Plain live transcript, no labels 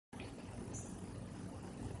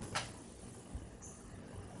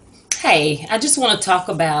Hey, I just want to talk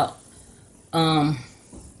about um,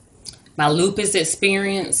 my lupus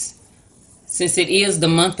experience. Since it is the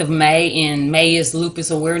month of May and May is Lupus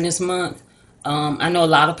Awareness Month, I know a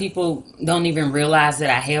lot of people don't even realize that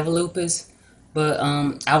I have lupus, but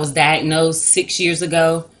I was diagnosed 6 years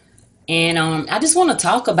ago, and I just want to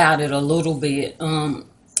talk about it a little bit.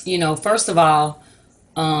 First of all,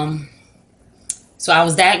 um, so I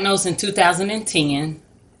was diagnosed in 2010,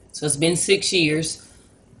 so it's been 6 years,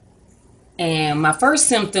 and my first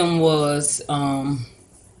symptom was I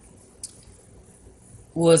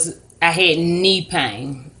had knee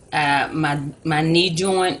pain. My knee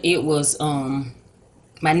joint, it was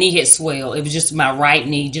my knee had swelled. It was just my right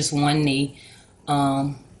knee, just one knee,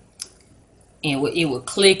 um, and it would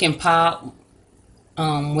click and pop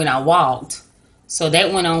when I walked. So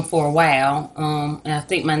that went on for a while, and I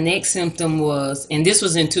think my next symptom was, and this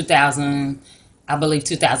was in 2000, I believe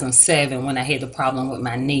 2007 when I had the problem with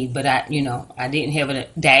my knee, but I didn't have a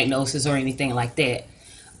diagnosis or anything like that.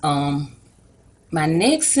 Um, my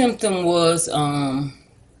next symptom was I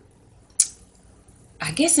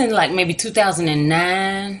guess in like maybe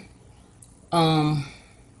 2009. um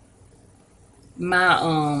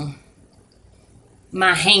my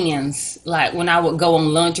my hands, like when I would go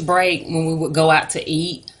on lunch break, when we would go out to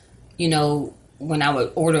eat, when I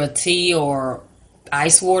would order a tea or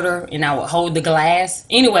ice water and I would hold the glass.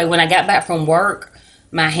 Anyway, when I got back from work,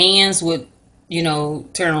 my hands would,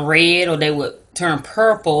 turn red, or they would turn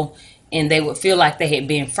purple, and they would feel like they had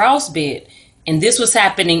been frostbit. And this was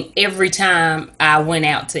happening every time I went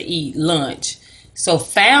out to eat lunch. So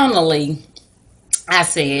finally, I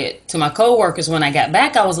said to my coworkers when I got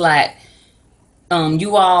back, I was like,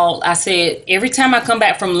 you all, I said, every time I come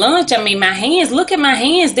back from lunch, I mean, my hands, look at my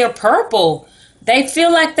hands, they're purple. They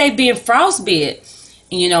feel like they've been frostbit.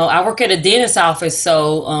 And, I work at a dentist's office,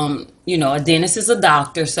 so, a dentist is a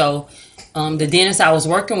doctor. So the dentist I was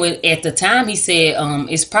working with at the time, he said,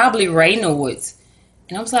 it's probably Raynaud's.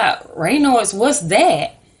 And I was like, Raynaud's, what's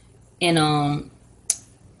that? And,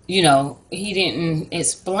 he didn't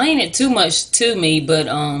explain it too much to me, but,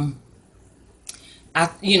 I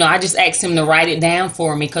just asked him to write it down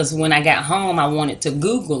for me, because when I got home, I wanted to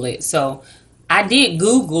Google it. So I did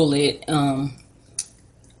Google it.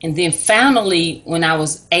 And then finally, when I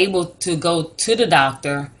was able to go to the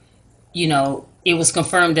doctor, it was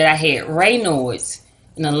confirmed that I had Raynaud's.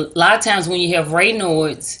 And a lot of times when you have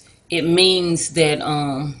Raynaud's, it means that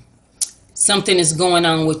something is going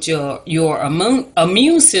on with your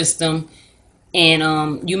immune system,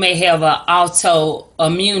 and you may have an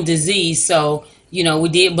autoimmune disease. So we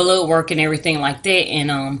did blood work and everything like that,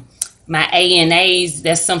 and my ANAs,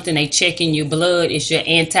 that's something they check in your blood. It's your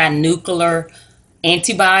anti-nuclear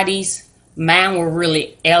antibodies. Mine were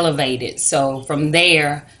really elevated. So from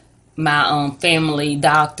there, my family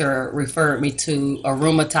doctor referred me to a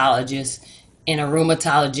rheumatologist, and a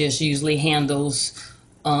rheumatologist usually handles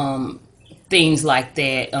things like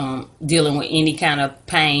that, dealing with any kind of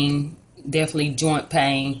pain, definitely joint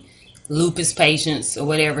pain, lupus patients or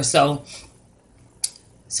whatever. So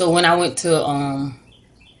when I went to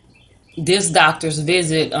this doctor's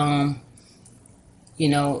visit,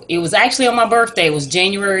 it was actually on my birthday. It was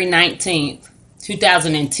January 19th,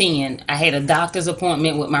 2010. I had a doctor's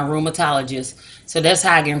appointment with my rheumatologist. So that's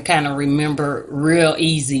how I can kind of remember real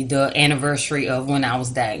easy the anniversary of when I was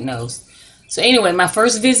diagnosed. So anyway, my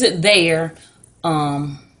first visit there,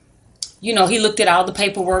 he looked at all the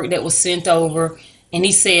paperwork that was sent over, and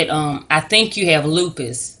he said, I think you have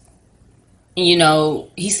lupus. And,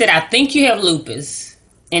 he said, I think you have lupus.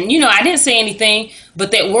 And, I didn't say anything,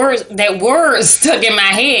 but that word stuck in my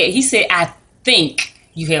head. He said, I think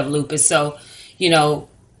you have lupus. So,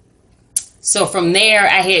 so from there,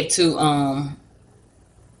 I had to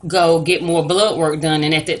go get more blood work done.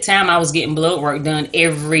 And at that time, I was getting blood work done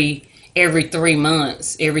every 3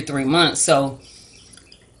 months. So,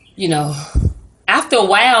 after a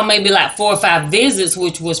while, maybe like 4 or 5 visits,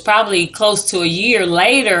 which was probably close to a year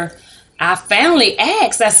later, I finally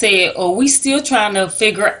asked, I said, are we still trying to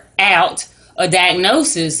figure out a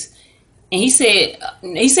diagnosis? And he said,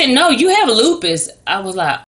 no, you have lupus. I was like,